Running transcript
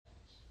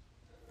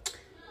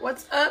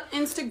What's up,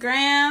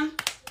 Instagram?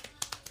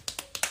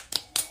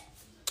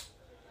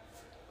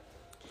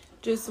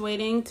 Just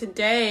waiting.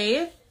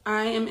 Today,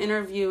 I am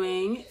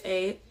interviewing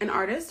an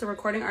artist, a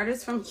recording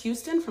artist from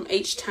Houston, from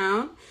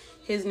H-Town.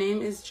 His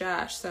name is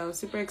Josh, so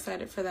super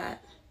excited for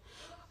that.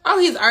 Oh,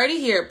 he's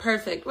already here.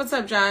 Perfect. What's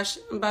up, Josh?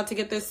 I'm about to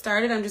get this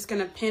started. I'm just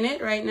going to pin it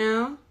right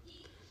now.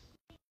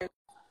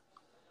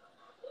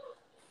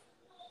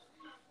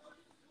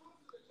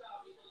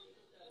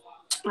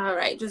 All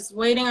right, just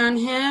waiting on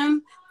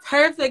him.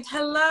 Perfect.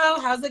 Hello.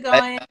 How's it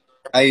going?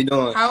 How you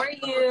doing? How are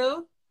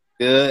you?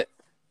 Good.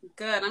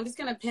 Good. I'm just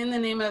going to pin the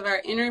name of our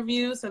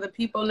interview so that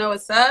people know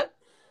what's up.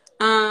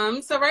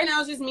 So right now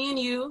it's just me and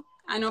you.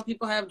 I know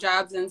people have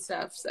jobs and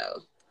stuff,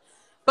 so.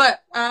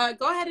 But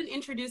go ahead and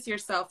introduce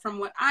yourself. From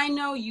what I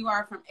know, you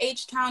are from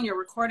H-Town. You're a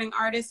recording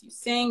artist. You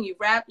sing, you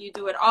rap, you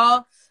do it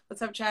all.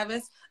 What's up,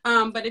 Travis?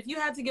 But if you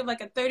had to give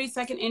like a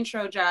 30-second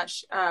intro,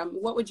 Josh,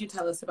 what would you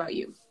tell us about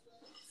you?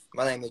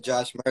 My name is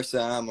Josh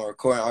Mercer. I'm a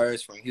recording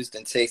artist from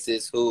Houston,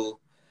 Texas, who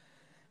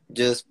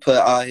just put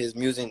all his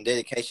music and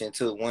dedication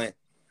to one.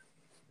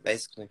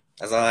 Basically,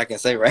 that's all I can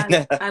say right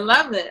now. I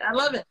love it. I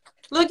love it.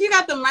 Look, you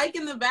got the mic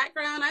in the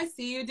background. I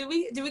see you. Did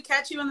we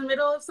catch you in the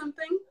middle of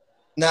something?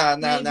 No,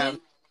 not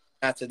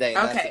today.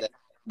 Okay. Not today.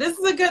 This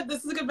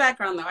is a good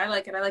background though. I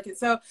like it.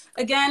 So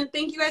again,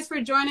 thank you guys for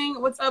joining.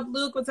 What's up,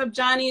 Luke? What's up,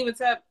 Johnny? What's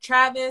up,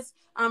 Travis?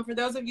 For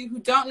those of you who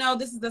don't know,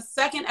 this is the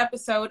second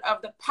episode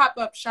of the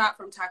pop-up shop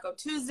from Taco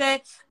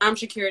Tuesday. I'm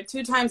Shakira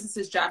 2 times. This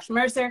is Josh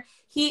Mercer.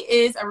 He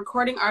is a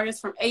recording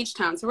artist from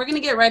H-Town. So we're going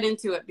to get right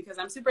into it because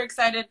I'm super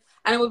excited.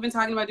 I know we've been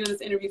talking about doing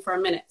this interview for a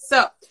minute.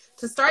 So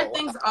to start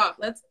things off,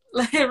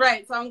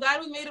 right. So I'm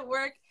glad we made it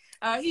work.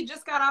 He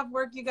just got off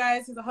work, you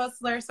guys. He's a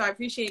hustler, so I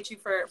appreciate you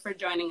for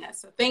joining us.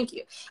 So thank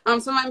you.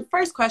 So my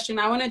first question,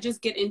 I want to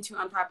just get into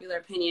unpopular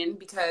opinion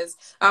because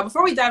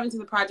before we dive into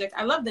the project,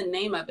 I love the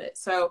name of it.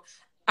 So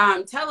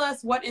tell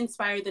us what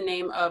inspired the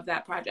name of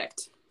that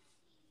project.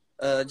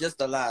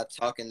 Just a lot of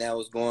talking that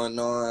was going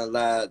on, a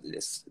lot of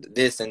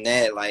this and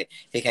that. Like,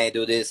 he can't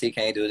do this, he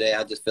can't do that.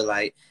 I just feel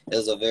like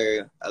there's a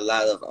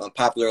lot of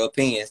unpopular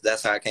opinions.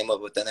 That's how I came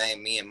up with the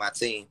name, me and my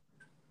team.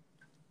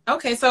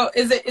 Okay, so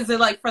is it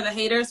like for the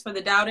haters, for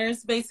the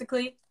doubters,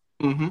 basically?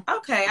 Mm-hmm.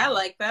 Okay, I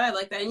like that.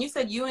 And you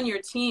said you and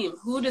your team.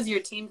 Who does your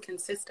team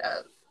consist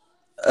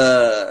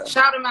of?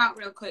 Shout them out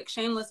real quick.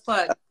 Shameless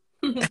plug.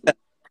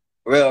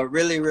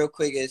 Real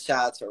quick, is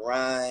shout out to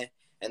Ryan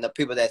and the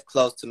people that's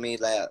close to me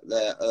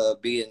that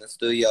be in the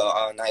studio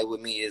all night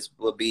with me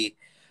will be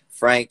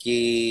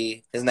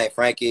Frankie. His name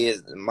Frankie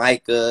is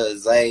Micah,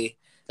 Zay.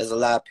 There's a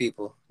lot of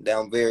people that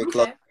I'm very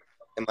close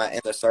in my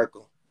inner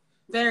circle.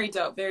 Very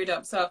dope, very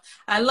dope. So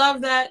I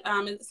love that.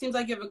 It seems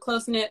like you have a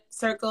close-knit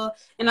circle.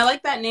 And I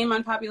like that name,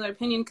 Unpopular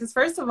Opinion, because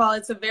first of all,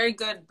 it's a very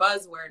good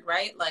buzzword,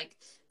 right? Like,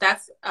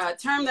 that's a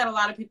term that a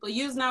lot of people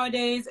use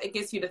nowadays. It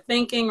gets you to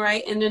thinking,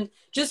 right? And then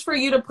just for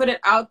you to put it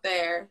out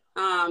there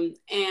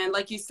and,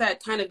 like you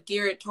said, kind of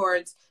gear it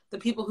towards the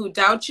people who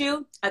doubt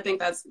you, I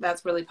think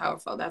that's really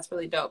powerful. That's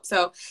really dope.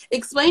 So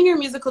explain your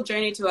musical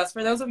journey to us.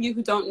 For those of you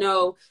who don't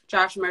know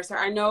Josh Mercer,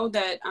 I know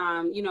that,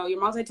 you're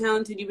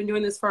multi-talented. You've been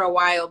doing this for a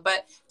while,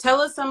 but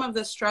tell us some of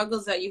the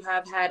struggles that you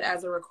have had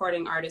as a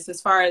recording artist as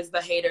far as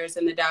the haters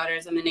and the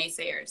doubters and the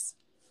naysayers.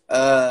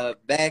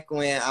 Back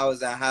when I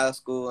was in high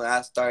school,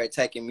 I started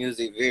taking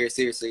music very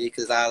seriously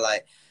because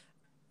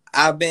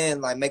I've been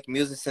like making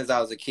music since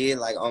I was a kid,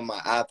 like on my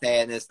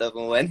iPad and stuff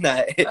and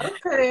whatnot.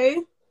 Okay.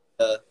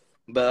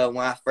 But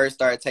when I first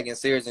started taking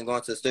serious and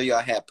going to the studio,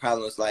 I had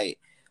problems like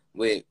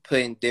with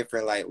putting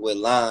different with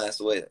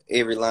lines. With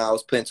every line, I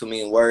was putting too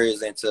many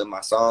words into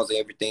my songs and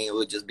everything. It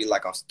would just be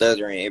like I'm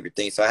stuttering and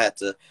everything. So I had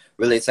to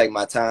really take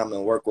my time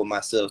and work with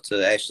myself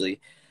to actually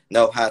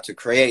know how to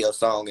create a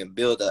song and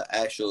build an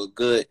actual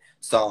good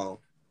song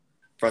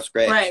from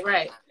scratch.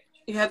 Right.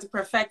 You had to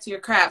perfect your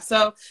craft.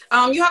 So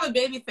you have a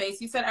baby face.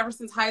 You said ever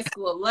since high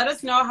school. Let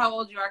us know how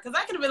old you are, because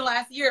that could have been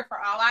last year for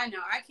all I know.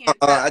 I can't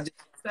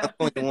tell.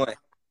 I'm 21.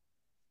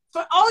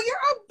 But you're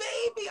a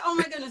baby. Oh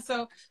my goodness.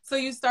 So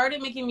you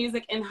started making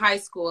music in high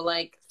school,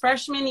 like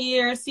freshman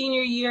year,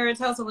 senior year.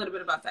 Tell us a little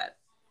bit about that.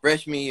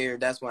 Freshman year,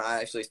 that's when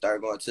I actually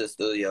started going to the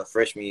studio.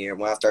 Freshman year,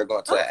 when I started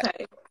going to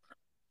that.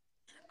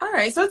 All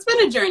right, so it's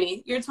been a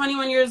journey. You're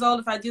 21 years old.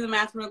 If I do the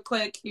math real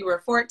quick, you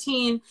were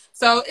 14.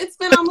 So it's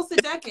been almost a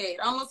decade.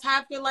 Almost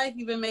half your life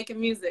you've been making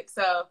music.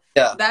 So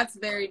yeah, that's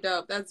very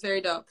dope. That's very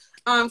dope.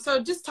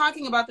 So just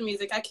talking about the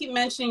music, I keep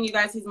mentioning you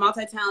guys, he's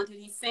multi-talented.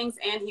 He sings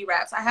and he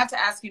raps. I have to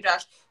ask you,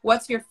 Josh,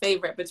 what's your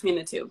favorite between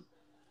the two?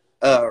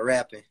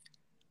 Rapping.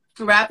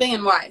 Rapping,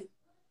 and why?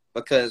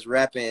 Because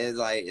rapping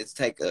is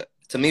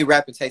to me,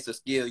 rapping takes a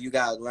skill. You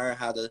got to learn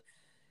how to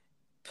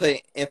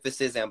put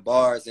emphasis and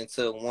bars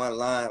into one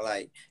line.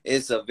 Like,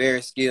 it's a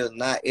very skilled.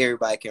 Not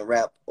everybody can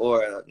rap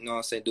or,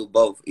 do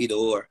both, either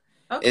or.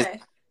 Okay.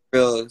 It's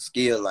real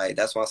skill. Like,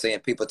 that's what I'm saying.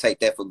 People take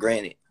that for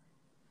granted.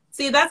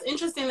 See, that's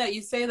interesting that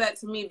you say that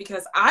to me,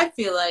 because I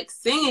feel like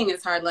singing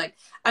is hard. Like,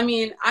 I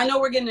mean, I know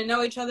we're getting to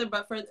know each other,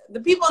 but for the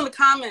people in the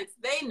comments,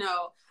 they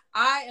know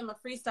I am a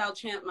freestyle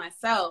champ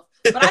myself,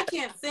 but I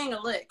can't sing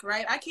a lick,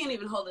 right? I can't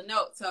even hold a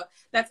note. So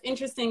that's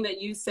interesting that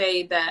you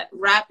say that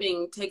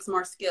rapping takes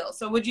more skill.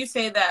 So would you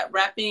say that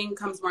rapping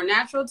comes more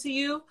natural to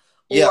you,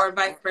 Yeah, or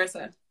vice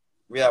versa?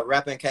 yeah,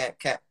 rapping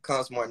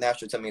comes more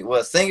natural to me.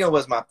 Well, singing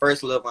was my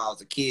first love when I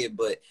was a kid,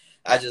 but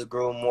I just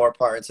grew more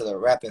part into the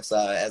rapping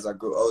side as I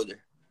grew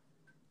older.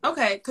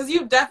 Okay, because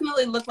you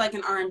definitely look like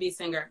an R&B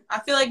singer. I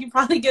feel like you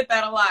probably get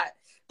that a lot.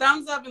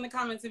 Thumbs up in the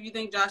comments if you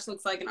think Josh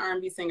looks like an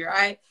R&B singer.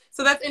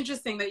 So that's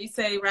interesting that you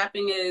say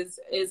rapping is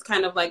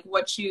kind of like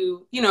what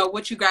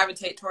what you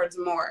gravitate towards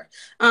more.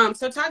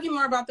 So talking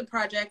more about the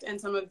project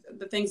and some of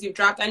the things you've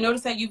dropped, I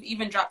noticed that you've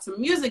even dropped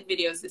some music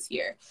videos this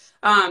year.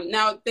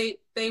 Now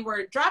they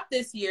were dropped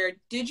this year.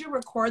 Did you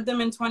record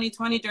them in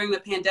 2020 during the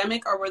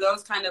pandemic, or were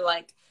those kind of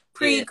like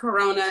Yeah,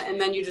 pre-corona and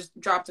then you just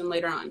dropped them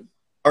later on?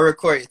 I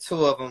recorded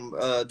two of them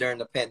during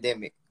the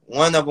pandemic.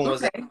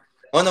 Okay.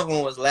 One of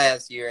them was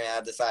last year, and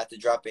I decided to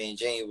drop it in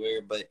January.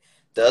 But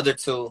the other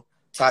two,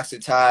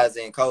 Toxic Ties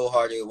and Cold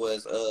Hearted,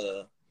 was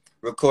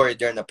recorded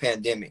during the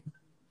pandemic.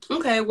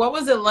 Okay, what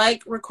was it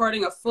like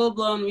recording two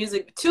full-blown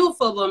music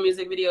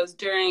videos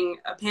during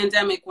a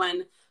pandemic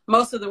when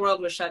most of the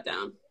world was shut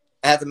down?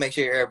 I had to make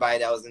sure everybody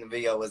that was in the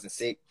video wasn't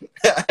sick.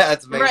 I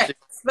had to make Right, sure.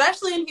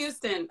 especially in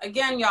Houston.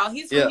 Again, y'all,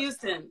 he's from Yeah,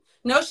 Houston.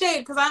 No shade,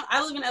 because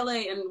I live in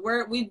LA and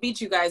we beat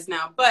you guys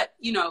now. But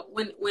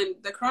when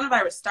the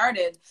coronavirus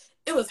started,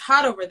 it was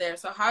hot over there.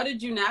 So how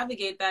did you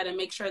navigate that and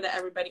make sure that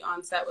everybody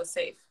on set was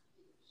safe?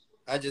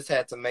 I just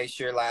had to make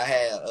sure like I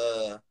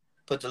had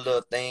put the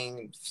little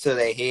thing to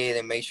their head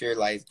and make sure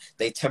like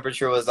their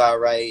temperature was all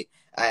right.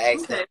 I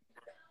asked them Okay.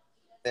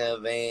 in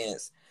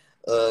advance,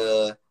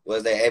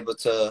 was they able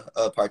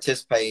to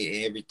participate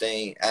in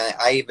everything.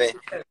 I even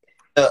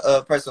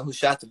a person who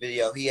shot the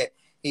video, he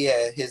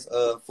had his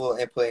full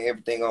input and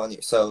everything on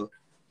it. So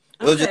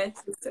it was just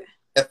Okay.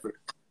 effort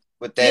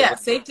with that. Yeah,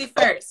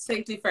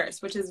 safety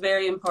first, which is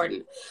very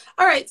important.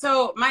 All right,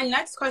 so my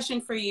next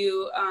question for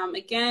you,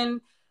 again,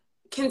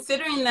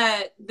 considering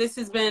that this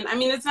has been, I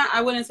mean,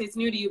 I wouldn't say it's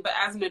new to you, but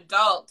as an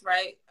adult,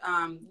 right?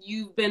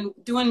 You've been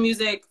doing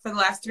music for the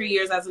last 3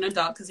 years as an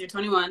adult because you're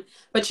 21,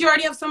 but you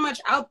already have so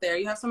much out there.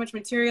 You have so much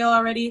material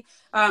already.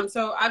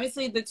 So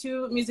obviously the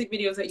two music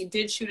videos that you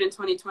did shoot in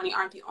 2020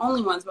 aren't the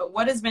only ones, but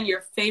what has been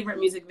your favorite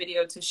music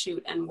video to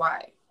shoot and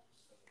why?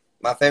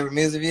 My favorite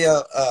music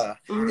video,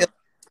 Mhm. it's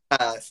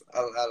Ties.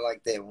 I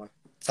like that one.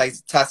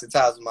 Toxic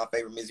Ties was my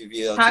favorite music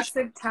video to shoot.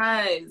 Toxic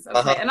Ties. Okay.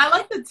 Uh-huh. And I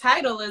like the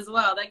title as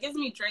well. That gives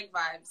me Drake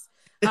vibes.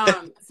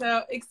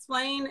 So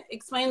explain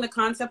the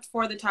concept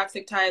for the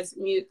Toxic Ties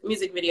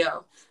music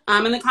video,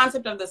 and the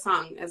concept of the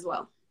song as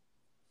well.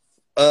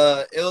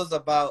 It was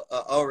about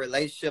an old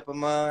relationship of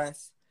mine.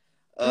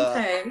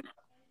 Okay.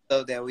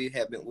 So that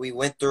we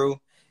went through.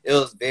 It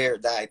was very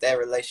like that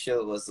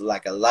relationship was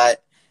like a lot.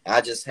 I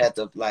just had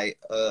to like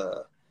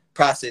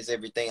process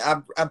everything.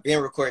 I've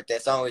been recording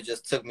that song. It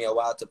just took me a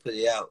while to put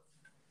it out.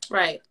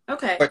 Right.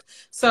 Okay.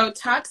 So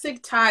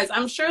Toxic Ties.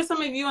 I'm sure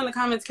some of you in the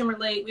comments can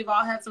relate. We've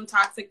all had some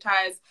toxic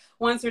ties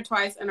once or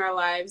twice in our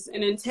lives,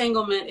 an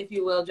entanglement, if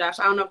you will, Josh.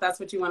 I don't know if that's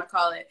what you want to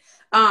call it.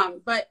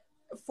 But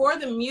for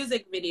the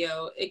music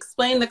video,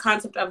 explain the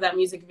concept of that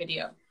music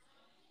video.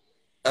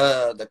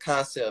 The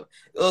concept,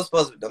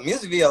 the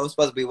music video was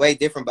supposed to be way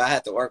different, but I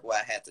had to work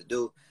what I had to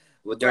do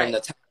during the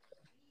time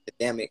of the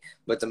pandemic.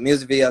 But the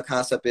music video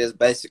concept is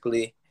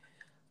basically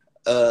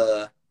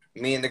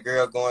me and the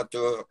girl going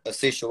through a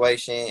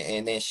situation,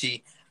 and then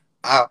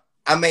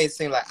I made it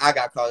seem like I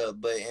got caught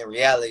up, but in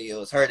reality it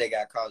was her that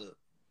got caught up.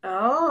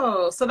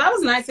 Oh, so that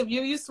was nice of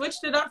you. You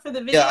switched it up for the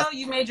video. Yeah,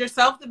 You made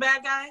yourself the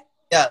bad guy.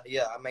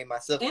 yeah, I made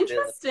myself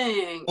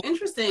Interesting.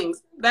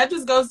 That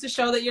just goes to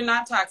show that you're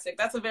not toxic.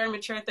 That's a very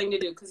mature thing to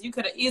do because you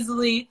could have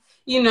easily,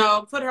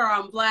 put her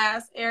on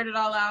blast, aired it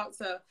all out.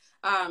 So,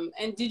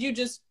 and did you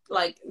just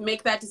like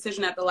make that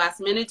decision at the last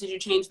minute? Did you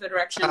change the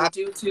direction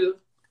due to?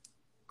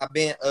 I've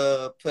been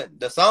put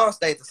the song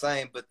stayed the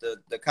same, but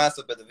the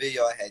concept of the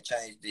video I had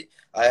changed it.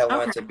 I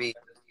wanted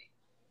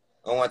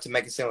to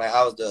make it seem like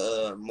I was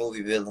the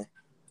movie villain.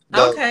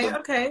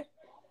 Okay.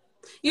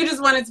 You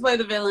just wanted to play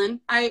the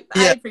villain. I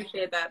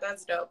appreciate that.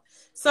 That's dope.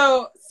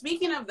 So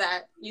speaking of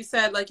that, you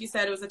said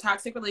it was a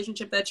toxic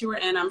relationship that you were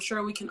in. I'm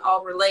sure we can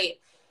all relate.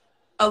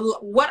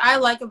 What I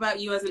like about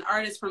you as an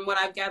artist, from what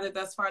I've gathered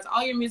thus far, is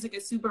all your music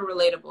is super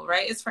relatable,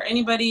 right? It's for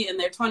anybody in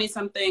their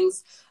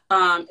 20-somethings.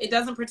 It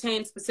doesn't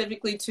pertain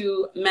specifically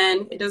to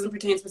men. It doesn't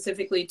pertain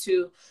specifically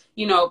to,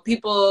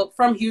 people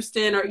from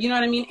Houston or, you know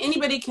what I mean?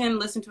 Anybody can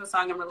listen to a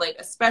song and relate,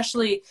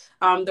 especially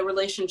the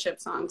relationship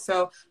song.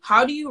 So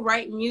how do you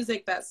write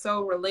music that's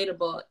so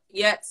relatable,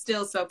 yet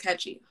still so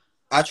catchy?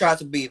 I try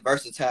to be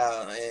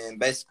versatile and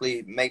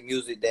basically make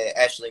music that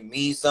actually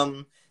means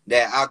something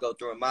that I go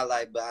through in my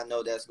life, but I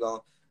know that's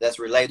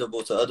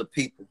relatable to other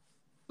people.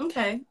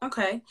 Okay.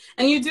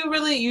 And you do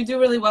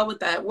really well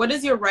with that. What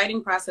is your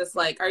writing process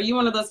like? Are you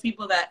one of those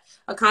people that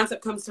a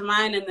concept comes to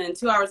mind and then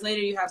 2 hours later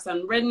you have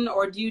something written,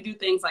 or do you do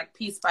things like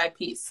piece by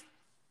piece?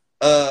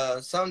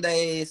 Some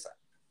days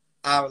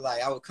I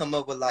would come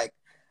up with like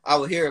I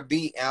would hear a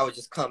beat and I would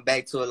just come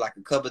back to it like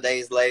a couple of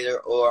days later,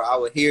 or I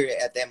would hear it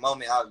at that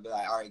moment. I would be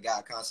like, all right,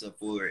 got a concept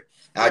for it.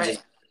 And I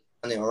just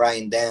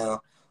writing down,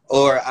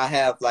 or I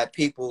have like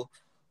people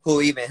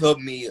who even help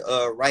me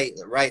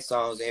write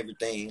songs and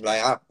everything.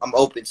 Like I'm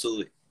open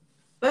to it.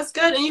 That's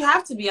good, and you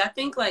have to be. I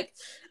think like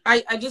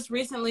I just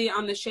recently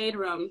on the Shade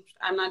Room.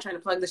 I'm not trying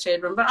to plug the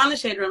Shade Room, but on the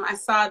Shade Room, I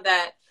saw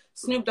that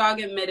Snoop Dogg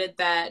admitted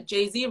that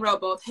Jay-Z wrote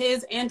both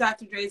his and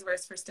Dr. Dre's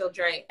verse for Still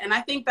Dre. And I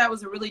think that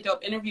was a really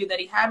dope interview that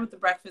he had with the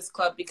Breakfast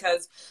Club,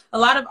 because a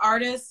lot of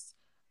artists,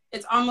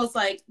 it's almost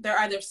like they're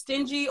either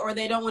stingy or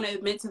they don't want to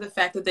admit to the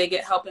fact that they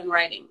get help in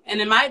writing. And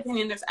in my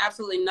opinion, there's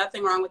absolutely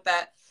nothing wrong with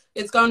that.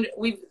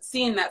 We've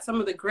seen that some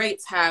of the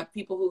greats have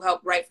people who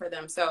help write for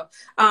them. So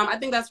I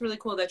think that's really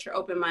cool that you're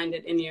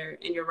open-minded in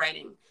your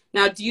writing.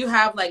 Now, do you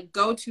have like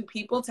go-to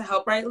people to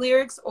help write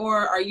lyrics,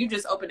 or are you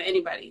just open to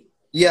anybody?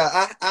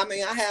 Yeah, I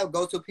mean, I have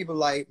go-to people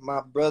like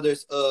my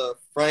brothers,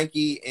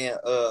 Frankie and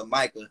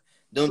Micah.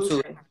 Them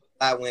two,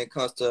 when it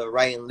comes to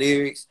writing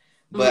lyrics,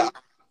 but I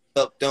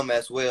help them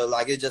as well.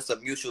 Like, it's just a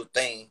mutual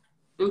thing.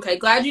 Okay,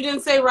 glad you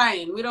didn't say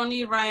Ryan. We don't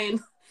need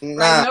Ryan.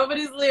 Nah, write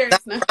nobody's lyrics.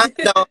 Ryan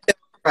don't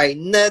write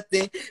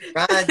nothing.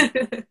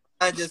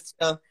 Ryan just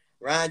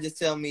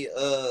tell me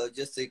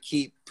just to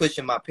keep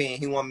pushing my pen.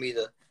 He want me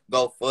to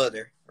go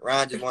further.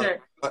 Ryan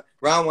want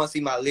to see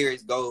my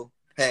lyrics go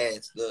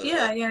past the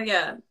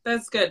yeah.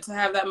 That's good to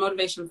have that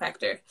motivation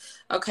factor.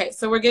 Okay,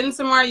 so we're getting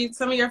some more.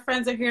 Some of your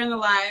friends are here in the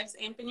lives,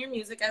 amping your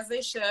music as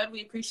they should.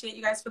 We appreciate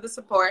you guys for the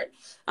support.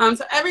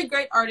 So every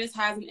great artist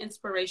has an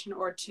inspiration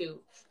or two.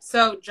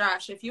 So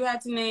Josh, if you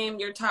had to name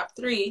your top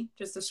 3,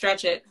 just to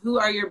stretch it, who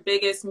are your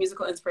biggest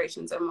musical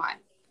inspirations and why?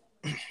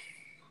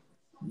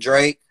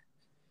 Drake,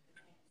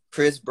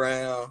 Chris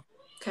Brown,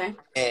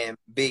 and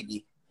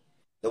Biggie.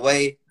 The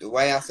way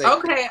I say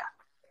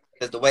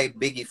is the way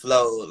Biggie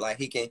flowed. Like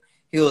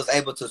he was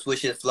able to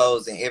switch his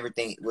flows and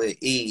everything with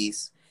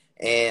ease.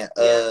 And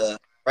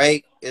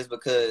Drake is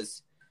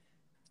because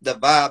the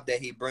vibe that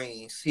he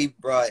brings.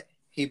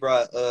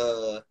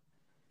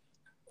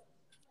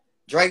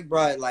 Drake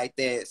brought like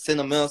that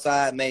sentimental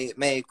side, made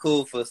it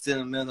cool for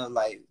sentimental,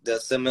 like the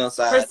sentimental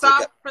side.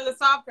 For the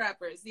soft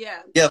rappers,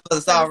 yeah. Yeah, for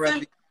the soft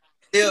rappers.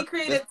 He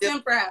created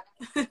simp rap.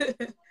 I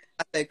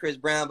say Chris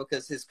Brown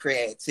because his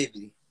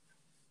creativity.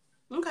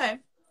 Okay.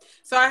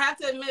 So I have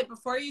to admit,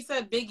 before you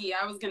said Biggie,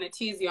 I was going to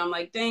tease you. I'm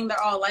like, dang,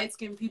 they're all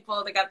light-skinned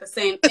people. They got the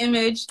same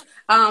image.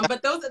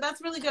 But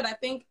that's really good. I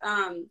think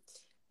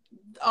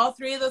all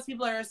 3 of those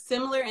people are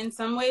similar in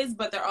some ways,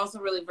 but they're also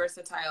really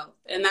versatile.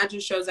 And that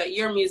just shows that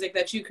your music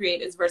that you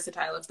create is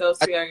versatile, if those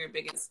 3 are your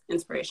biggest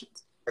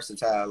inspirations.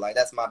 Versatile. Like,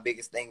 that's my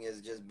biggest thing,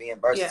 is just being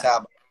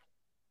versatile.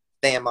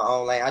 Stay in my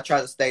own lane. I try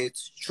to stay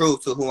true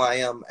to who I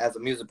am as a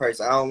music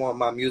person. I don't want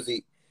my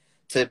music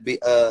to be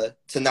to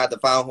not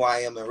define who I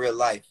am in real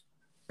life.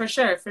 For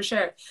sure.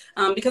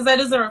 Because that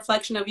is a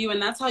reflection of you,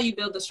 and that's how you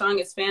build the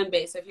strongest fan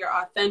base, if you're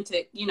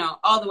authentic,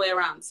 all the way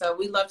around. So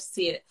we love to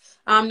see it.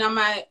 Now,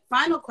 my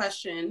final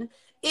question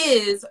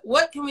is,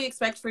 what can we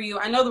expect for you?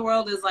 I know the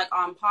world is like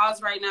on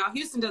pause right now.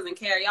 Houston doesn't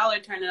care. Y'all are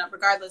turning up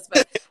regardless.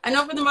 But I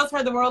know for the most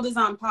part, the world is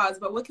on pause.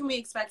 But what can we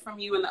expect from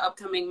you in the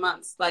upcoming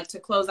months, like to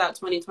close out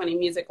 2020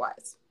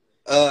 music-wise?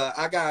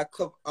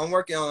 I'm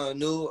working on a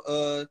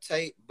new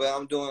tape, but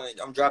I'm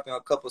dropping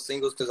a couple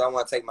singles because I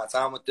want to take my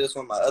time with this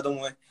one. My other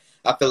one,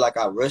 I feel like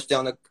I rushed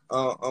on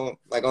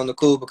the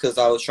cool because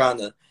I was trying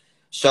to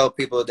show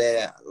people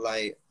that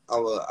like I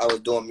was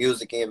doing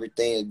music and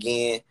everything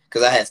again,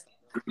 because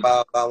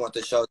I want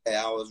to show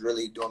that I was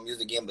really doing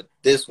music again. But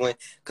this one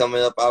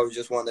coming up, I was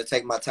just wanting to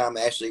take my time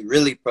and actually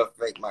really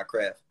perfect my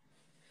craft.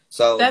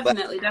 So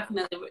definitely.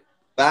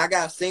 But I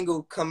got a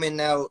single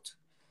coming out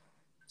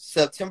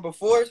September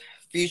 4th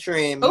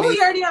featuring me. Oh,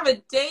 you already have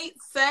a date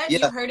set?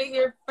 Yeah. You heard it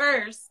here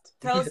first.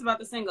 Tell us about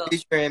the single.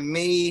 Featuring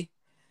me,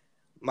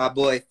 my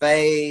boy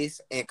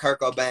FaZe, and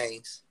Kirko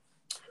Bangs.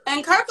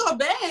 And Kirko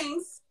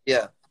Bangs?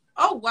 Yeah.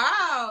 Oh,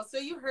 wow. So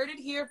you heard it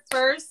here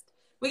first.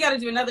 We got to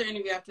do another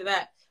interview after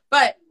that.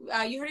 But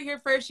you heard it here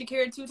first.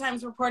 Shakira 2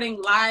 times reporting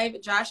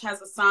live. Josh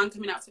has a song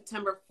coming out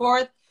September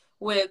 4th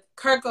with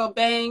Kirko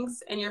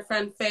Bangs and your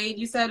friend Fade,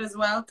 you said as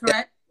well,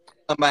 correct?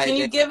 Yeah. Can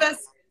you give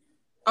us...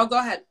 Oh, go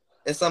ahead.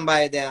 It's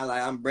somebody that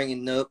I'm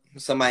bringing up,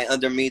 somebody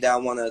under me that I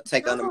want to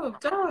take under me.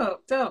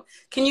 Dope.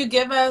 Can you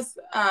give us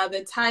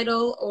the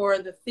title or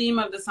the theme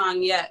of the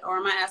song yet? Or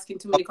am I asking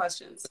too many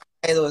questions?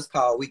 The title is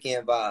called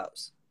Weekend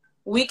Vibes.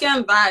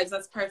 Weekend Vibes.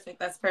 That's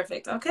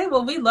perfect. Okay,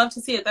 well, we'd love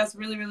to see it. That's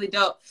really, really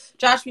dope.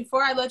 Josh,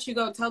 before I let you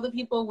go, tell the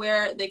people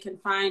where they can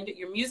find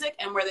your music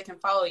and where they can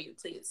follow you,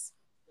 please.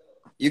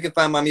 You can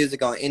find my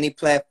music on any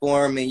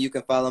platform, and you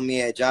can follow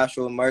me at Josh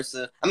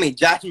Mercer,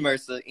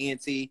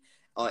 ENT,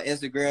 on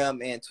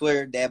Instagram and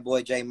Twitter, that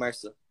boy Jay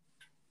Mercer.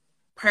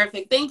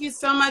 Perfect. Thank you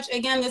so much.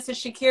 Again, this is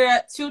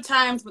Shakira 2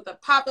 times with a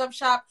pop-up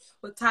shop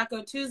with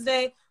Taco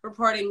Tuesday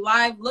reporting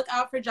live. Look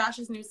out for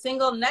Josh's new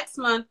single next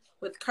month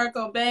with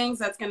Kirko Bangs.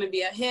 That's going to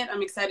be a hit.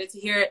 I'm excited to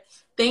hear it.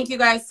 Thank you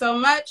guys so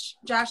much.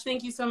 Josh,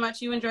 thank you so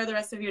much. You enjoy the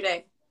rest of your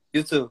day.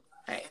 You too.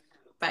 All right.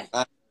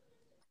 Bye.